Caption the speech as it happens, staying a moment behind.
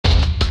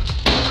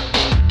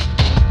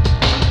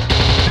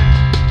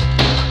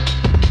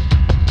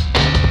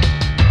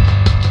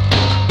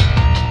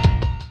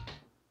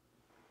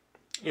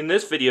In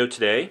this video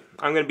today,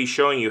 I'm going to be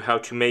showing you how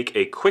to make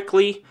a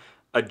quickly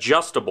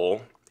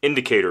adjustable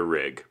indicator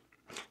rig.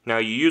 Now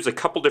you use a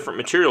couple different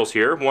materials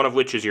here, one of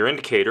which is your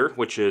indicator,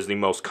 which is the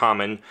most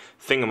common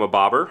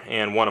Thingamabobber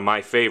and one of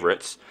my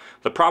favorites.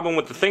 The problem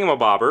with the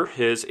Thingamabobber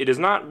is it is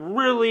not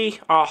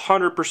really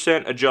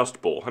 100%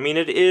 adjustable. I mean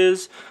it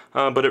is,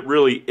 but it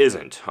really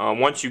isn't.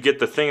 Once you get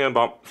the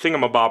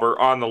Thingamabobber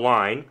on the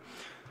line,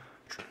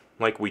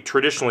 like we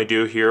traditionally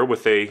do here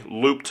with a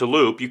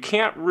loop-to-loop, you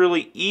can't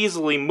really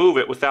easily move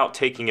it without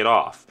taking it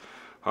off.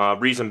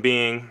 Reason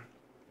being,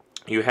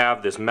 you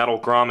have this metal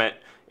grommet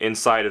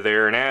inside of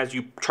there, and as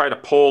you try to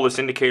pull this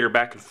indicator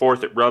back and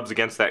forth, it rubs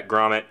against that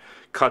grommet,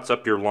 cuts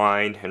up your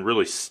line, and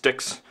really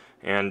sticks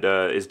and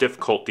is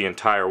difficult the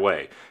entire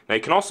way. Now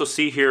you can also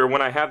see here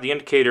when I have the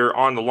indicator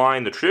on the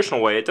line the traditional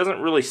way, it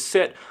doesn't really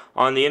sit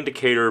on the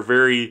indicator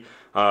very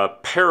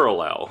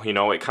parallel. You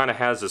know, it kind of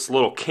has this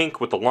little kink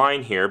with the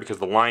line here because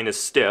the line is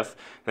stiff,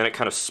 then it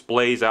kind of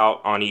splays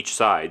out on each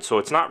side. So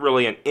it's not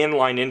really an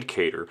inline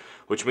indicator,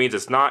 which means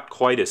it's not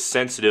quite as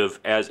sensitive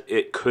as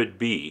it could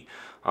be.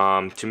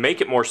 To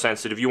make it more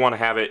sensitive, you want to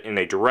have it in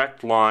a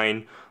direct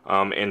line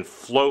and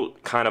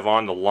float kind of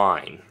on the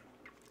line,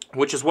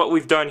 which is what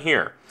we've done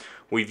here.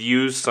 We've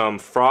used some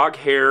frog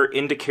hair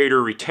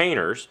indicator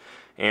retainers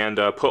and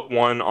put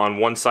one on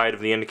one side of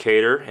the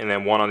indicator and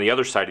then one on the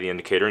other side of the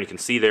indicator, and you can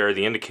see there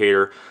the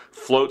indicator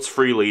floats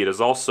freely. It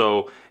is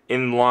also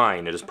in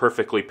line. It is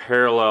perfectly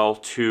parallel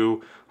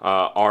to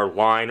our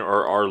line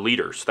or our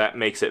leader, so that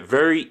makes it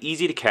very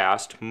easy to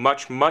cast,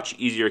 much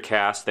easier to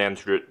cast than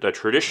the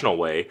traditional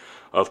way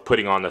of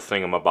putting on the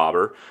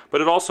Thingamabobber,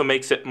 but it also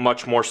makes it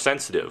much more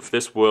sensitive.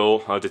 This will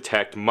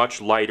detect much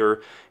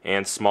lighter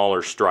and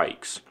smaller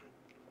strikes.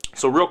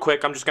 So real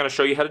quick, I'm just going to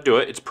show you how to do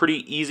it. It's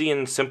pretty easy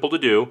and simple to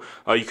do.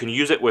 You can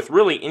use it with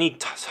really any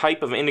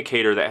type of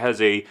indicator that has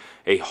a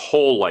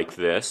hole like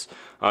this.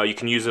 You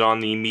can use it on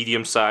the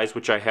medium size,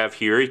 which I have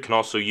here. You can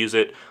also use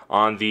it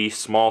on the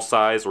small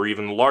size or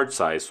even the large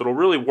size. So it'll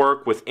really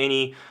work with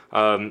any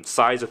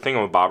size of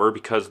Thingamabobber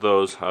because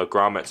those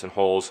grommets and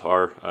holes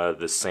are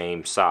the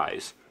same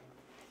size.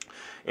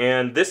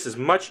 And this is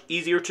much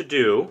easier to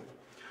do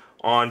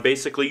on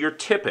basically your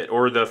tippet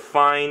or the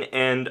fine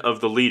end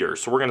of the leader.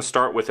 So we're going to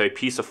start with a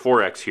piece of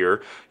 4X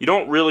here. You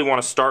don't really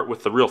want to start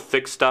with the real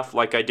thick stuff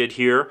like I did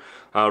here.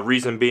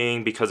 Reason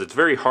being because it's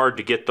very hard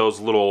to get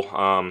those little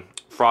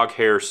frog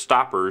hair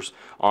stoppers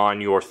on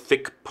your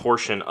thick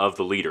portion of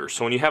the leader.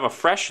 So when you have a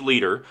fresh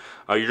leader,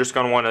 you're just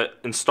going to want to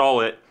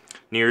install it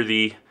near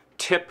the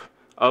tip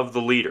of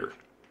the leader.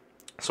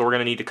 So we're going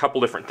to need a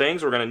couple different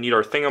things. We're going to need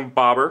our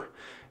Thingamabobber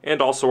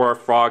and also our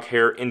frog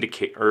hair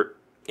indicator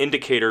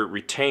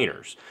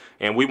retainers,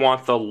 and we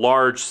want the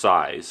large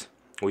size.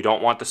 We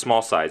don't want the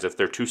small size. If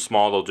they're too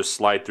small, they'll just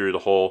slide through the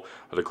hole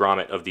of the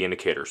grommet of the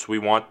indicator. So we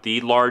want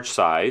the large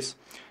size,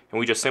 and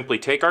we just simply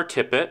take our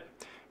tippet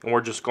and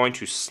we're just going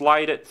to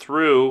slide it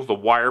through the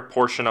wire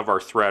portion of our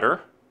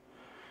threader.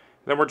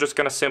 Then we're just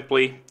going to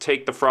simply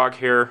take the frog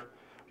hair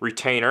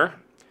retainer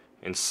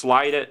and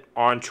slide it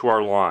onto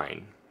our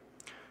line.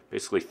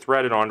 Basically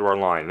thread it onto our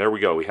line. There we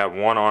go. We have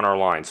one on our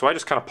line. So I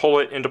just kind of pull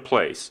it into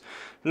place.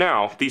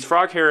 Now, these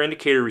frog hair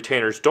indicator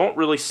retainers don't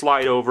really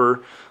slide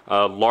over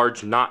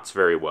large knots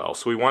very well.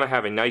 So we want to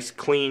have a nice,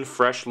 clean,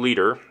 fresh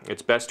leader.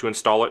 It's best to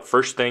install it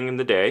first thing in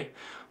the day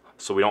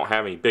so we don't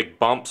have any big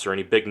bumps or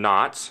any big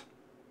knots.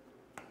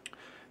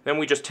 Then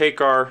we just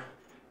take our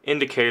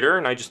indicator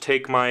and I just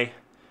take my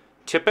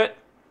tippet,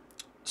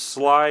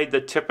 slide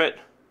the tippet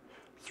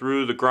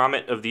through the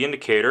grommet of the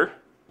indicator.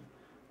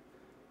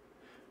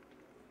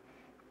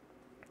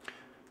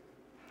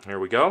 There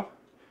we go.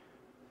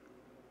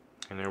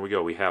 And there we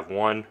go. We have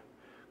one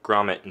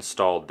grommet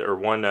installed, or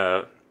one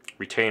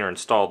retainer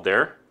installed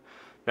there.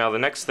 Now the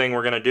next thing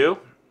we're going to do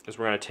is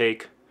we're going to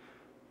take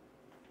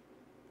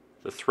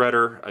the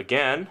threader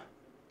again,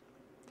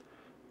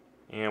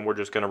 and we're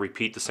just going to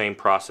repeat the same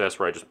process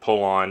where I just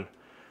pull on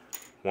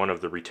one of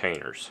the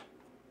retainers.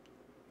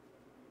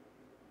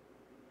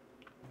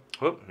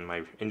 Whoop, and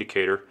my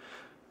indicator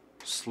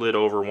slid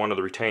over one of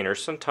the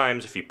retainers.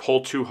 Sometimes if you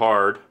pull too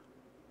hard,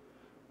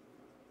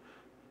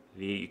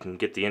 you can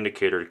get the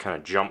indicator to kind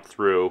of jump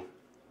through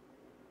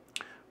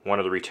one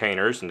of the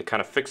retainers, and to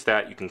kind of fix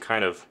that you can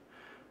kind of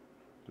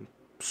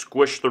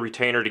squish the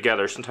retainer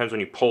together. Sometimes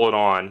when you pull it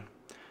on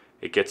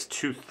it gets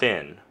too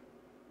thin,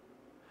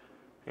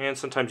 and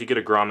sometimes you get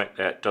a grommet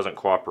that doesn't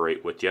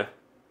cooperate with you.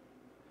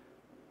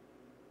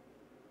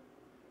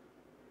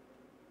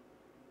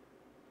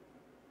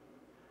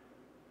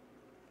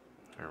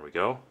 There we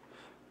go.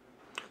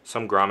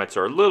 Some grommets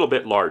are a little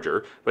bit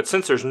larger, but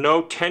since there's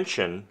no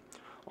tension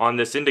on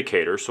this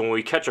indicator, so when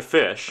we catch a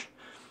fish,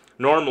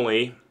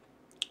 normally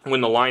when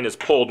the line is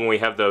pulled, when we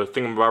have the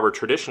Thingamabobber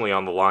traditionally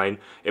on the line,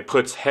 it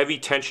puts heavy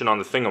tension on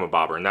the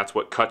Thingamabobber, and that's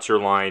what cuts your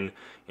line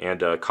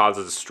and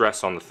causes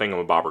stress on the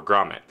Thingamabobber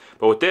grommet.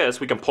 But with this,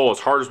 we can pull as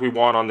hard as we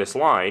want on this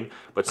line,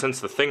 but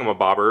since the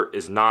Thingamabobber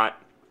is not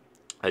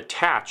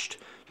attached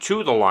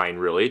to the line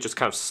really. It just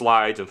kind of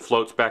slides and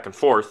floats back and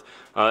forth.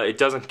 It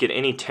doesn't get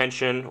any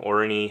tension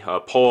or any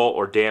pull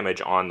or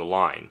damage on the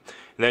line.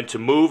 And then to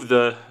move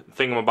the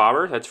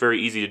thingamabobber, that's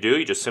very easy to do.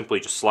 You just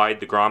simply slide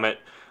the grommet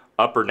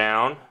up or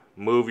down,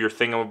 move your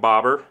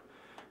thingamabobber,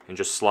 and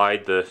just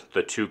slide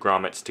the two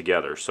grommets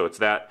together. So it's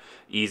that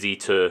easy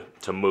to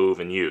move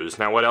and use.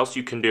 Now what else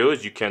you can do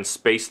is you can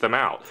space them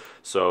out.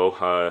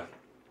 So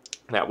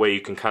that way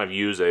you can kind of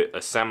use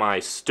a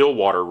semi-still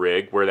water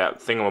rig where that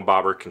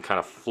thingamabobber can kind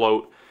of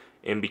float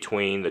in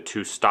between the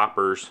two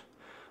stoppers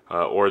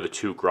or the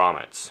two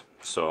grommets.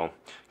 So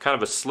kind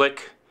of a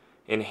slick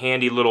and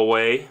handy little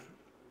way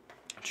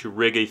to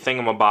rig a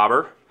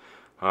thingamabobber.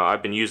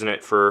 I've been using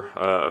it for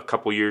a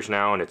couple years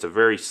now, and it's a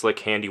very slick,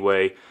 handy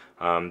way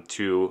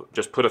to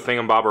just put a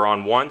thingamabobber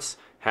on once,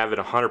 have it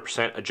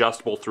 100%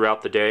 adjustable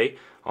throughout the day.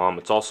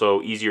 It's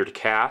also easier to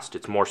cast,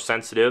 it's more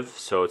sensitive,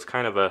 so it's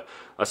kind of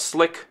a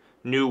slick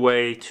new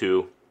way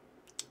to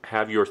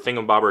have your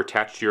thingamabobber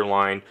attached to your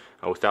line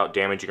without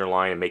damaging your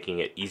line and making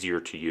it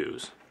easier to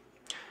use.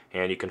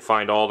 And you can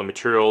find all the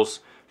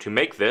materials to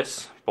make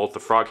this, both the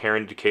frog hair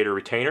indicator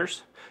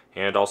retainers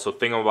and also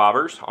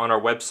thingamabobbers, on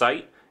our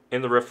website,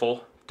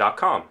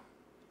 intheriffle.com.